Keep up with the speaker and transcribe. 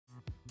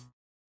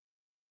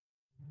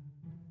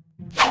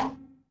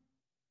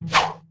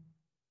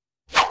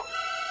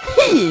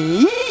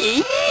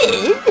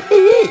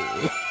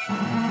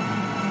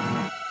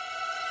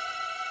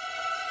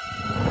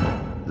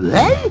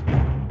What?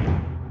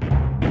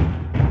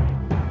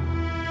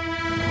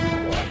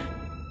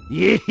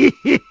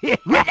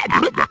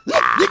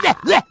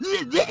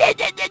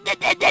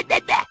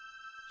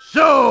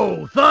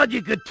 So, thought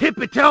you could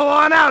tippy-toe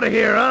on out of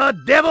here, huh,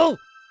 devil?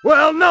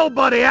 Well,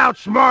 nobody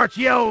outsmarts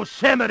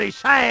Yosemite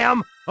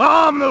Sam.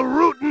 I'm the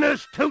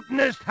rootinest,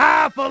 tootinest,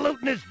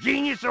 highfalutinest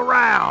genius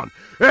around,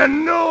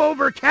 and no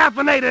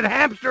over-caffeinated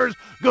hamster's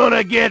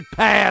gonna get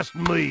past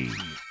me.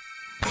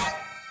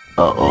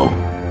 Uh-oh.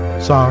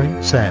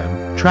 Sorry,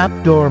 Sam.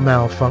 Trapdoor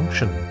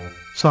malfunction.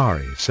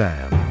 Sorry,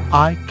 Sam.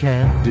 I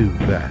can't do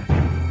that.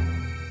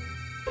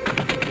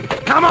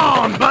 Come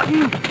on,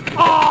 Button!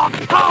 Oh,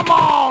 come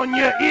on,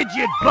 you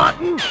idiot,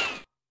 Button!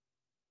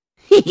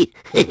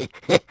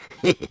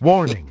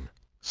 Warning.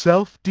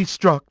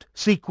 Self-destruct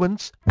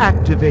sequence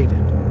activated.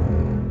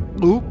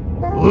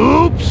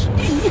 Oops!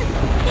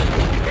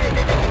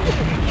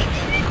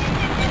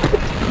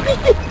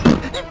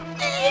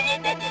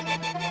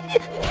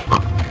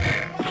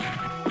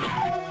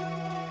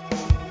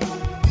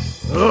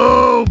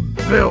 Oh,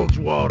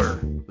 Bilgewater.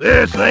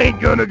 This ain't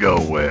gonna go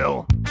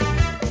well.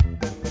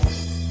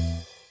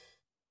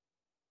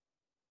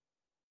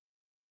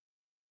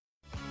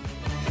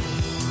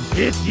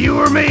 It's you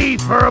or me,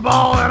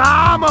 Furball, and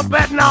I'm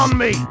a-betting on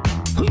me.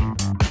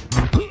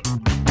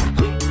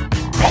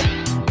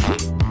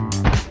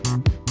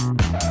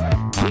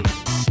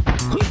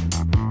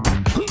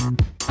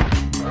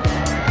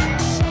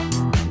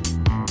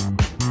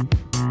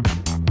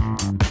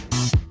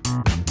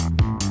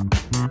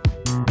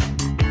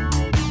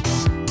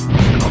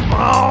 Come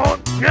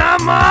on,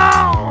 come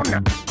on!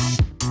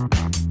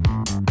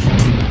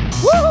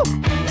 Woo!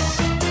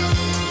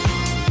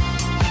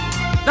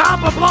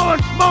 Stop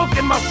a-blowing smoke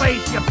in my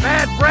face, you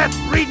bad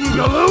breath-breathing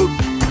galoot!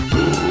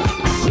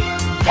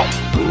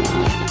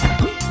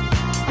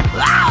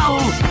 Ow!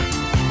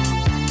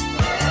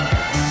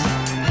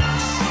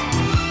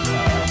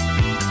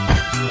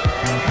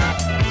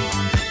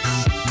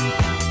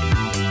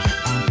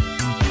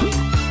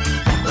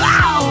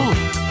 Ow!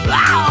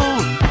 Ow!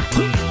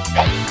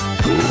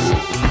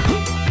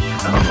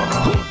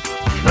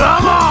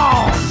 Come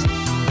on!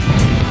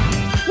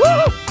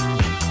 Woo!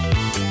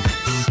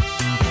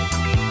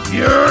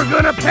 You're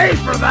gonna pay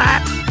for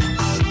that!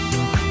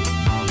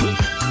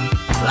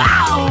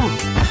 Ow!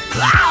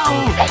 Ow!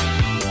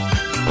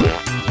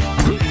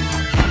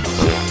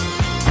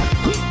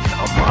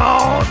 Come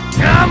on!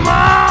 Come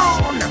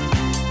on!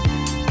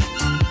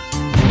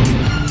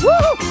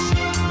 Woo!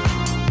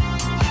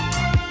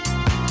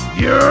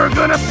 You're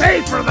gonna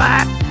pay for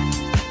that!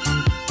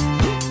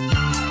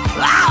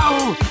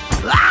 Ow!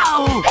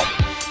 Ow!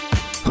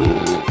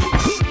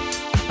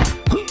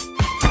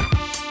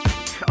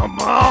 Come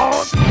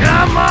on!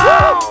 Come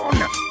on!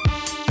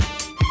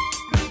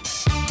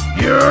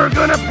 You're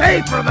gonna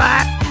pay for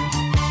that!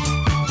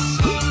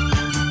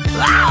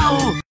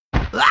 Ow!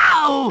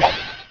 Ow!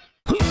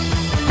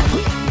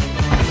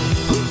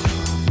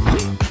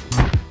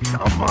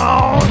 Come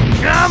on!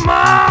 Come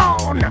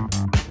on!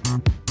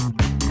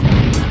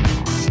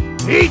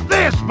 Eat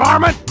this,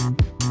 varmint!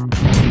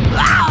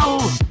 Ow!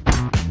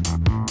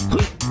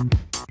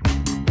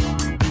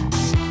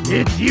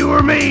 It's you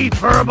or me,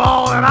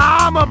 Furball, and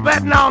I'm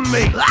a-betting on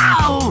me.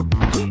 Ow!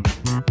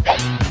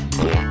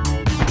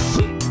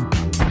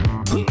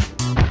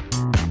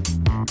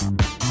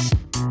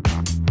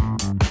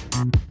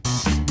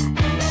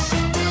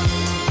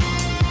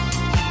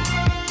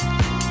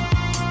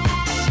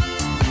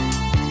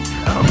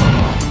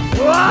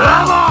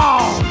 Come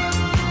on!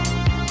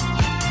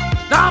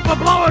 Stop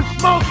a-blowing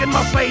smoke in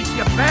my face,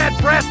 you bad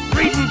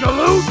breath-breathing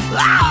galoot!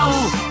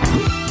 Ow!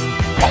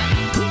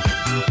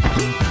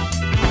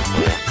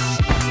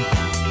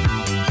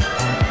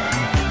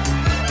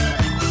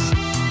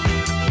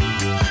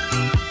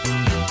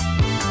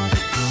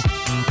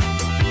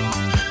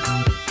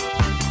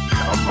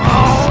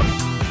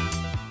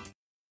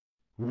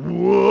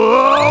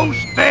 Whoa!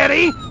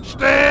 Steady!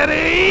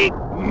 Steady!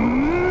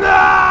 No!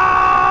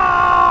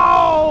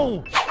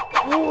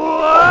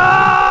 Whoa!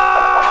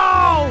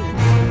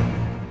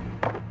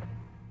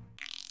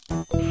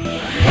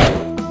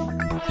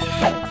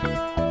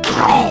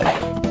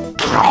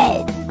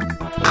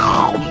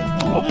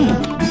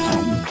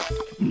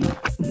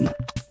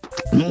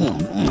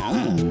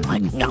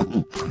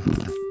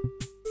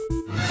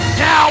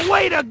 Now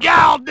wait a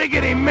gal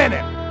diggity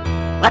minute!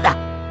 What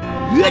the?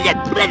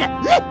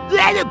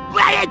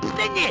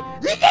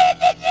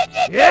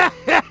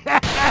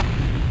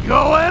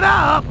 Going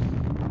up!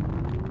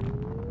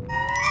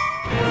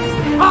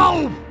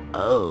 Oh!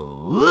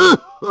 Oh!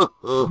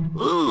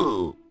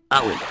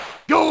 Oh!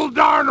 Gold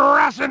darn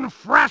rassin'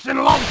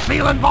 frassin' low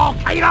ceiling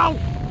volcano!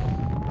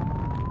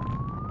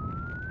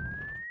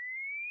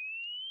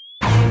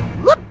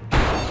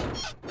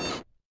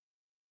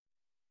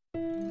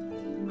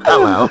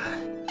 Oh well.